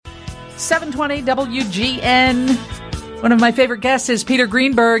720 WGN. One of my favorite guests is Peter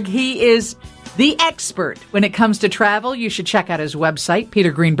Greenberg. He is the expert when it comes to travel. You should check out his website,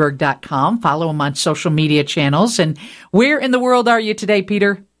 petergreenberg.com. Follow him on social media channels. And where in the world are you today,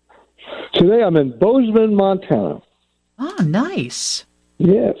 Peter? Today I'm in Bozeman, Montana. Oh, nice.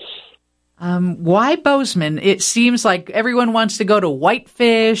 Yes. Why Bozeman? It seems like everyone wants to go to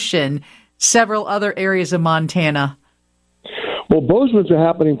Whitefish and several other areas of Montana. Well, Bozeman's a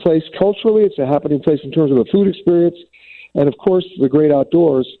happening place culturally. It's a happening place in terms of the food experience and, of course, the great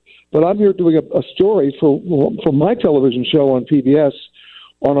outdoors. But I'm here doing a story for my television show on PBS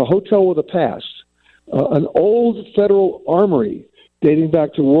on a hotel with a past, an old federal armory dating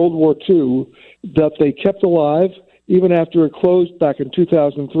back to World War II that they kept alive even after it closed back in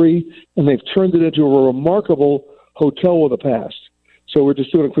 2003, and they've turned it into a remarkable hotel with a past. So we're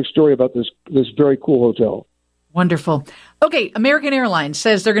just doing a quick story about this very cool hotel. Wonderful. Okay, American Airlines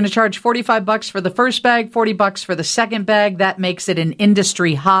says they're going to charge $45 for the first bag, $40 for the second bag. That makes it an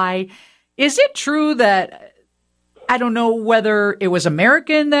industry high. Is it true that, I don't know whether it was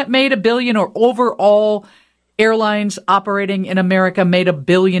American that made $1 billion or overall airlines operating in America made $1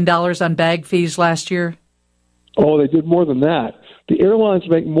 billion on bag fees last year? Oh, they did more than that. The airlines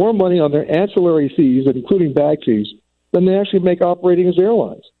make more money on their ancillary fees, including bag fees, than they actually make operating as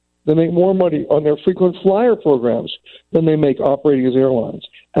airlines. They make more money on their frequent flyer programs than they make operating as airlines.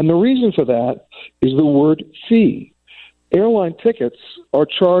 And the reason for that is the word fee. Airline tickets are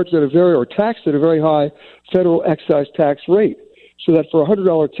charged at taxed at a very high federal excise tax rate. So that for a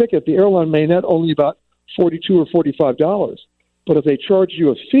 $100 ticket, the airline may net only about $42 or $45. But if they charge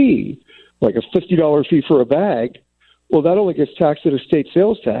you a fee, like a $50 fee for a bag, well, that only gets taxed at a state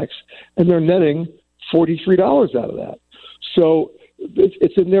sales tax, and they're netting $43 out of that. So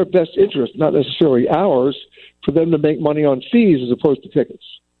it's in their best interest, not necessarily ours, for them to make money on fees as opposed to tickets.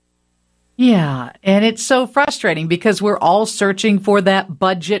 Yeah, and it's so frustrating because we're all searching for that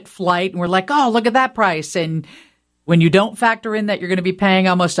budget flight, and we're like, oh, look at that price. And when you don't factor in that you're going to be paying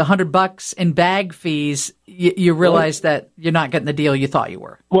almost $100 in bag fees, you realize that you're not getting the deal you thought you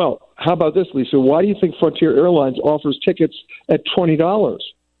were. Well, how about this, Lisa? Why do you think Frontier Airlines offers tickets at $20?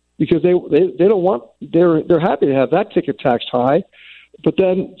 Because they don't want, they're happy to have that ticket taxed high, but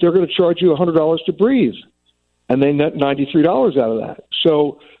then they're going to charge you $100 to breathe, and they net $93 out of that.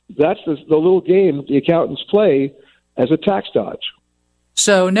 So that's the little game the accountants play as a tax dodge.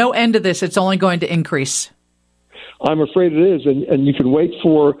 So no end to this. It's only going to increase. I'm afraid it is, and you can wait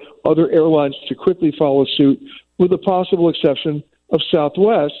for other airlines to quickly follow suit, with the possible exception of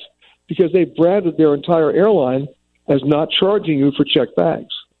Southwest, because they branded their entire airline as not charging you for checked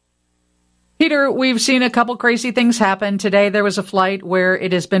bags. Peter, we've seen a couple crazy things happen. Today there was a flight where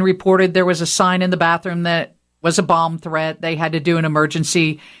it has been reported there was a sign in the bathroom that was a bomb threat. They had to do an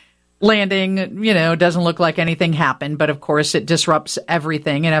emergency landing. You know, it doesn't look like anything happened, but of course it disrupts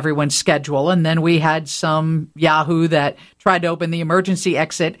everything and everyone's schedule. And then we had some Yahoo that tried to open the emergency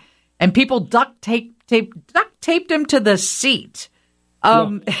exit, and people duct taped him to the seat.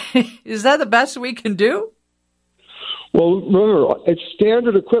 Is that the best we can do? Well, remember, it's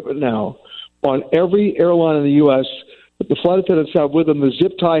standard equipment now on every airline in the U.S. that the flight attendants have with them the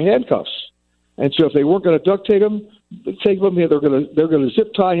zip tie handcuffs. And so if they weren't going to duct tape him, they're going to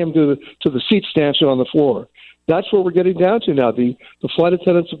zip tie him to the seat stanchion on the floor. That's what we're getting down to now. The flight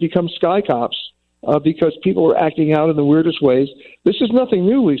attendants have become sky cops because people are acting out in the weirdest ways. This is nothing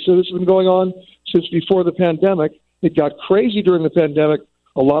new, Lisa. This has been going on since before the pandemic. It got crazy during the pandemic.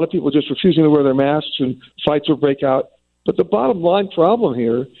 A lot of people just refusing to wear their masks, and fights would break out. But the bottom line problem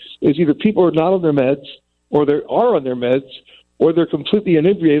here is either people are not on their meds, or they are on their meds, or they're completely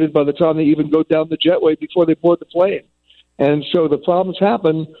inebriated by the time they even go down the jetway before they board the plane. And so the problems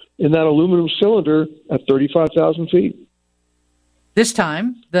happen in that aluminum cylinder at 35,000 feet. This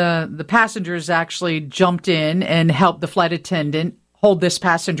time, the passengers actually jumped in and helped the flight attendant hold this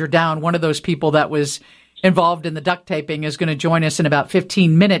passenger down. One of those people that was involved in the duct taping is going to join us in about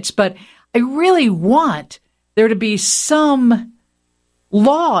 15 minutes. But I really want there to be some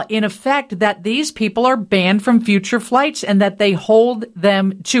law in effect that these people are banned from future flights and that they hold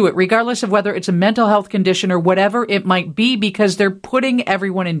them to it, regardless of whether it's a mental health condition or whatever it might be, because they're putting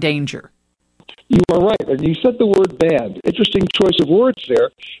everyone in danger. You are right. And you said the word banned. Interesting choice of words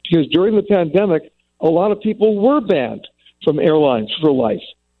there, because during the pandemic, a lot of people were banned from airlines for life.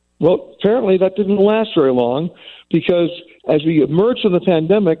 Well, apparently that didn't last very long, because as we emerged from the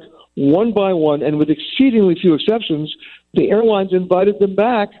pandemic, one by one, and with exceedingly few exceptions, the airlines invited them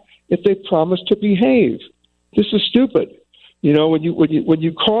back if they promised to behave. This is stupid. You know, when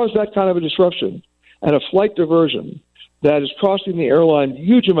you cause that kind of a disruption and a flight diversion, that is costing the airline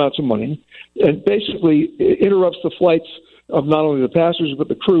huge amounts of money and basically interrupts the flights of not only the passengers but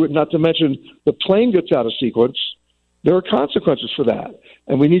the crew, and not to mention the plane gets out of sequence, there are consequences for that,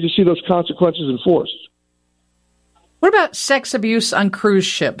 and we need to see those consequences enforced. What about sex abuse on cruise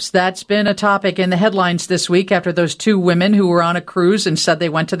ships? That's been a topic in the headlines this week after those two women who were on a cruise and said they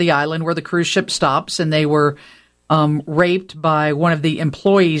went to the island where the cruise ship stops and they were raped by one of the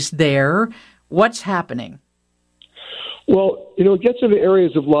employees there. What's happening? Well, it gets into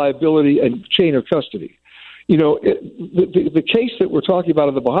areas of liability and chain of custody. The case that we're talking about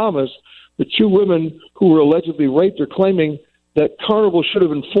in the Bahamas, the two women who were allegedly raped are claiming that Carnival should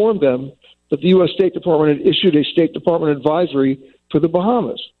have informed them that the U.S. State Department had issued a State Department advisory for the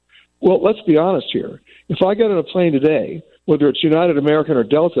Bahamas. Well, let's be honest here. If I get on a plane today, whether it's United, American, or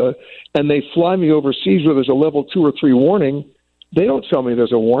Delta, and they fly me overseas where there's a level 2 or 3 warning, they don't tell me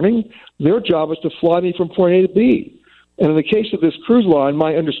there's a warning. Their job is to fly me from point A to B. And in the case of this cruise line,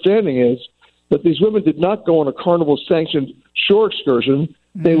 my understanding is that these women did not go on a Carnival-sanctioned shore excursion.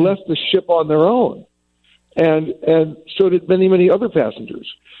 Mm-hmm. They left the ship on their own. And so did many, many other passengers.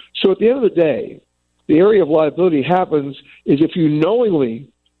 So at the end of the day, the area of liability happens is if you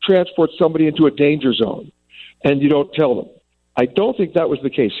knowingly transport somebody into a danger zone and you don't tell them. I don't think that was the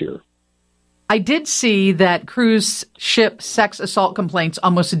case here. I did see that cruise ship sex assault complaints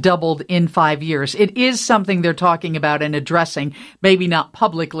almost doubled in 5 years. It is something they're talking about and addressing, maybe not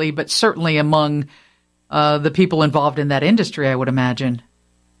publicly, but certainly among the people involved in that industry, I would imagine.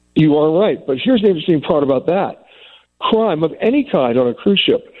 You are right. But here's the interesting part about that. Crime of any kind on a cruise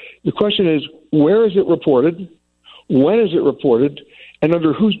ship, the question is, where is it reported? When is it reported? And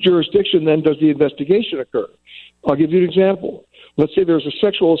under whose jurisdiction then does the investigation occur? I'll give you an example. Let's say there's a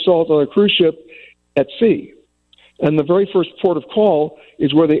sexual assault on a cruise ship at sea, and the very first port of call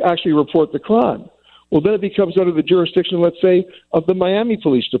is where they actually report the crime. Well, then it becomes under the jurisdiction, let's say, of the Miami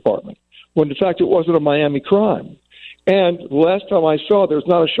Police Department, when in fact it wasn't a Miami crime. And the last time I saw, there's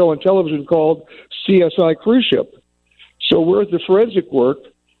not a show on television called CSI Cruise Ship. So where's the forensic work?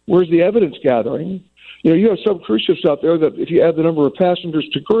 Where's the evidence gathering? You have some cruise ships out there that if you add the number of passengers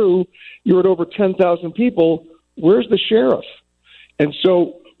to crew, you're at over 10,000 people. Where's the sheriff? And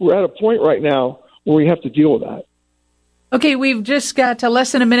so we're at a point right now where we have to deal with that. Okay, we've just got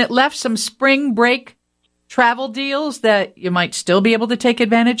less than a minute left. Some spring break travel deals that you might still be able to take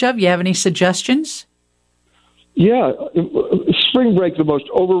advantage of. You have any suggestions? Yeah, spring break, the most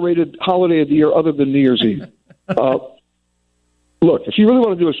overrated holiday of the year other than New Year's Eve. Look, if you really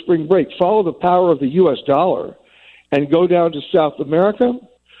want to do a spring break, follow the power of the U.S. dollar and go down to South America,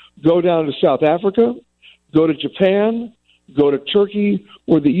 go down to South Africa, go to Japan, go to Turkey,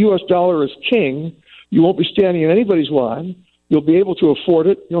 where the U.S. dollar is king. You won't be standing in anybody's line. You'll be able to afford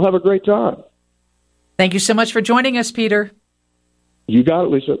it. You'll have a great time. Thank you so much for joining us, Peter. You got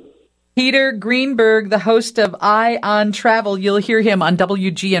it, Lisa. Peter Greenberg, the host of Eye on Travel. You'll hear him on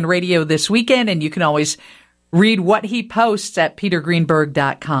WGN Radio this weekend, and you can always read what he posts at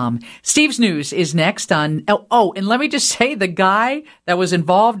petergreenberg.com. Steve's News is next on... Oh, and let me just say, the guy that was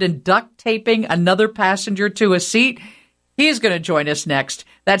involved in duct taping another passenger to a seat, he is going to join us next.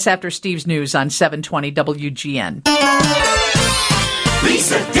 That's after Steve's News on 720 WGN.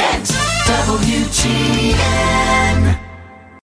 Lisa Dent, WGN.